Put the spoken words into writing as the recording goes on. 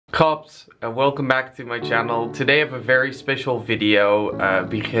Cops, welcome back to my channel. Today I have a very special video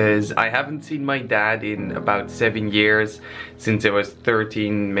because I haven't seen my dad in about 7 years, since I was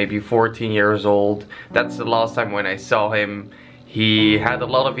 13, maybe 14 years old. That's the last time when I saw him. He had a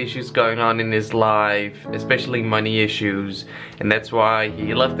lot of issues going on in his life, especially money issues, and that's why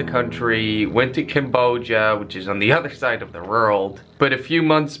he left the country, went to Cambodia, which is on the other side of the world. But a few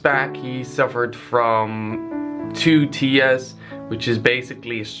months back he suffered from 2 TIAs, which is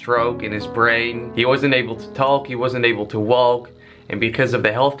basically a stroke in his brain. He wasn't able to talk, he wasn't able to walk, and because of the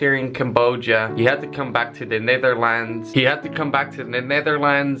healthcare in Cambodia, he had to come back to the Netherlands.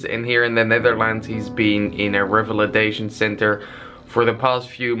 And here in the Netherlands he's been in a rehabilitation center for the past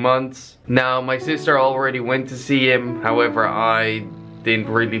few months. Now my sister already went to see him, however I didn't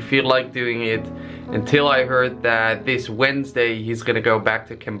really feel like doing it until I heard that this Wednesday he's gonna go back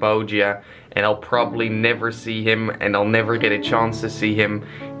to Cambodia, and I'll probably never see him, and I'll never get a chance to see him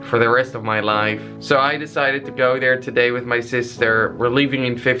for the rest of my life. So I decided to go there today with my sister. We're leaving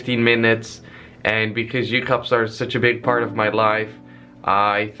in 15 minutes, and because you cops are such a big part of my life,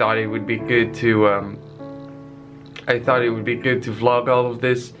 I thought it would be good to vlog all of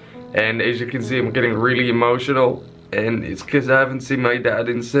this. And as you can see, I'm getting really emotional, and it's because I haven't seen my dad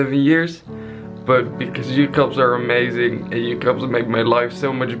in 7 years. But because you cops are amazing, and you cops make my life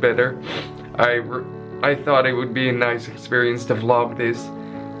so much better, I thought it would be a nice experience to vlog this.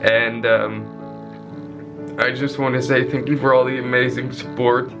 And I just want to say thank you for all the amazing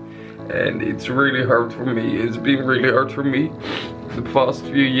support. And it's really hard for me, it's been really hard for me the past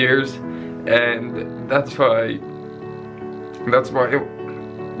few years, and that's why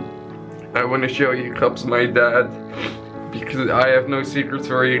I want to show you cops my dad, because I have no secrets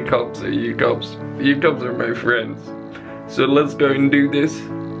for you cops, and you cops are my friends. So let's go and do this.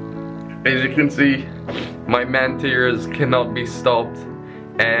 As you can see, my man tears cannot be stopped,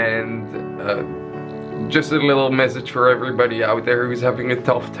 and just a little message for everybody out there who's having a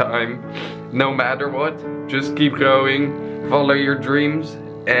tough time. No matter what, just keep going, follow your dreams,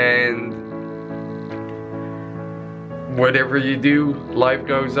 and whatever you do, life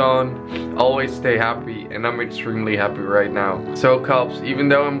goes on. Always stay happy, and I'm extremely happy right now. So cops, even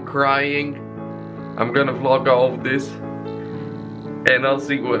though I'm crying, I'm gonna vlog all of this, and I'll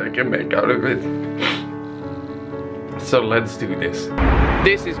see what I can make out of it. So let's do this.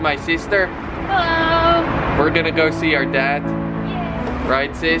 This is my sister. Hello. We're gonna go see our dad. Yeah.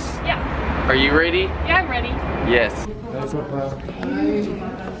 Right, sis? Yeah. Are you ready? Yeah, I'm ready. Yes.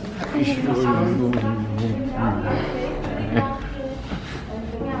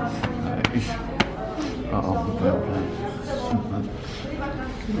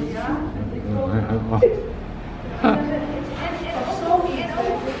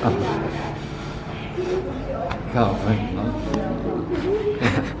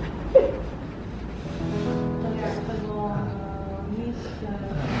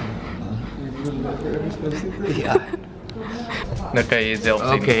 Ja. Dan kan je jezelf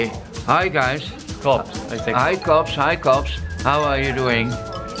zien. Okay. Hi guys. Cops. I think. Hi cops. Hi cops. How are you doing?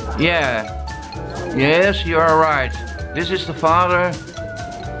 Yeah. Yes, you are right. This is the father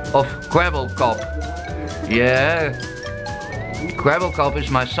of Krabbelkop. Yeah. Krabbelkop is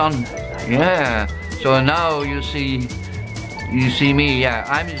my son. Yeah. So now you see me. Yeah,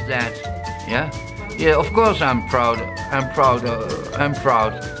 I'm his dad. Yeah. Yeah. Of course I'm proud. I'm proud.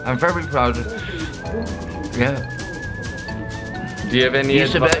 I'm very proud. Yeah. Do you have any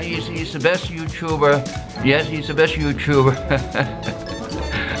advice? He's the best YouTuber. Yes, he's the best YouTuber.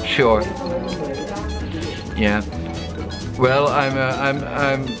 Sure. Yeah. Well,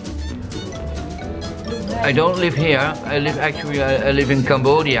 I don't live here. I live in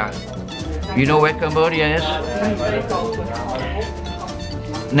Cambodia. You know where Cambodia is?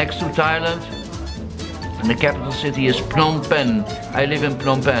 Next to Thailand. And the capital city is Phnom Penh. I live in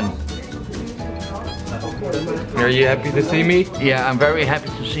Phnom Penh. Are you happy to see me? Yeah, I'm very happy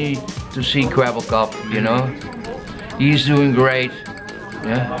to see Krabbelkop, you know. He's doing great.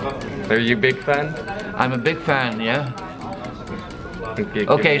 Yeah. Are you a big fan? I'm a big fan, yeah.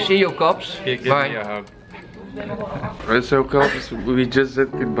 Okay, See you cops. give Bye. me a hug. So cops, we just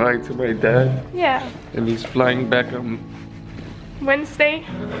said goodbye to my dad. Yeah. And he's flying back on Wednesday.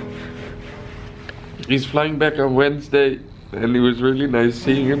 He's flying back on Wednesday, and it was really nice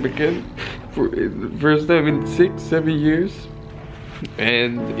seeing him again for the first time in 6-7 years.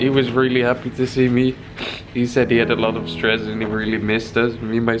 And he was really happy to see me. He said he had a lot of stress and he really missed us,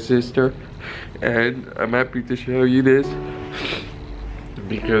 me and my sister. And I'm happy to show you this,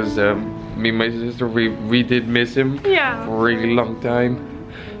 because me and my sister, we did miss him for a really long time.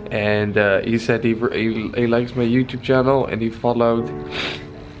 And he said he likes my YouTube channel, and he followed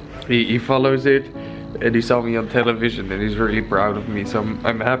He follows it, and he saw me on television, and he's really proud of me. So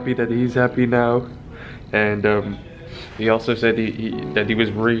I'm happy that he's happy now. And he also said that he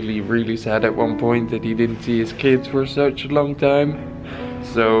was really sad at one point that he didn't see his kids for such a long time.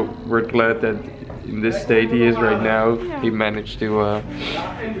 So we're glad that in this state he is right now, he managed to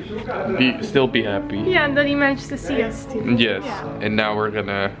still be happy. Yeah, and that he managed to see us too. Yes, yeah. And now we're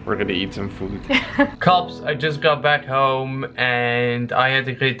gonna eat some food. Cops, I just got back home and I had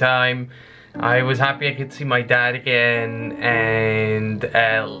a good time. I was happy I could see my dad again, and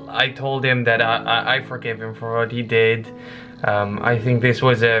I told him that I forgive him for what he did. I think this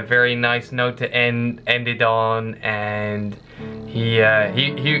was a very nice note to end it on, and he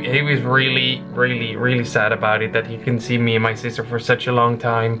was really sad about it, that he couldn't see me and my sister for such a long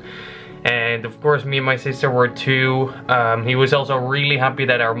time. And of course me and my sister were too. He was also really happy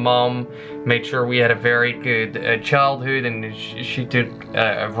that our mom made sure we had a very good childhood, and she took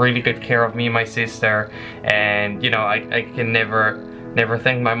really good care of me and my sister. And you know, I can never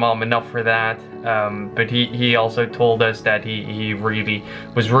thank my mom enough for that. But he also told us that he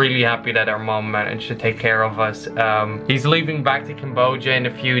was really happy that our mom managed to take care of us. He's leaving back to Cambodia in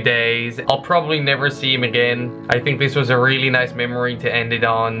a few days. I'll probably never see him again. I think this was a really nice memory to end it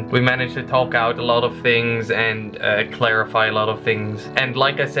on. We managed to talk out a lot of things and clarify a lot of things. And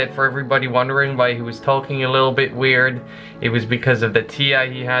like I said, for everybody wondering why he was talking a little bit weird, it was because of the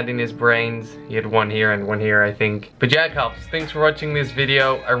TI he had in his brains. He had one here and one here, I think. But yeah, cops, thanks for watching this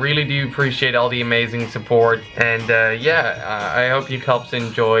video. I really do appreciate all the amazing support, and I hope you cops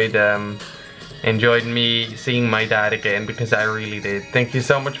enjoyed me seeing my dad again, because I really did. Thank you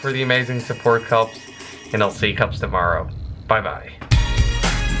so much for the amazing support, cops, and I'll see you cops tomorrow. Bye bye.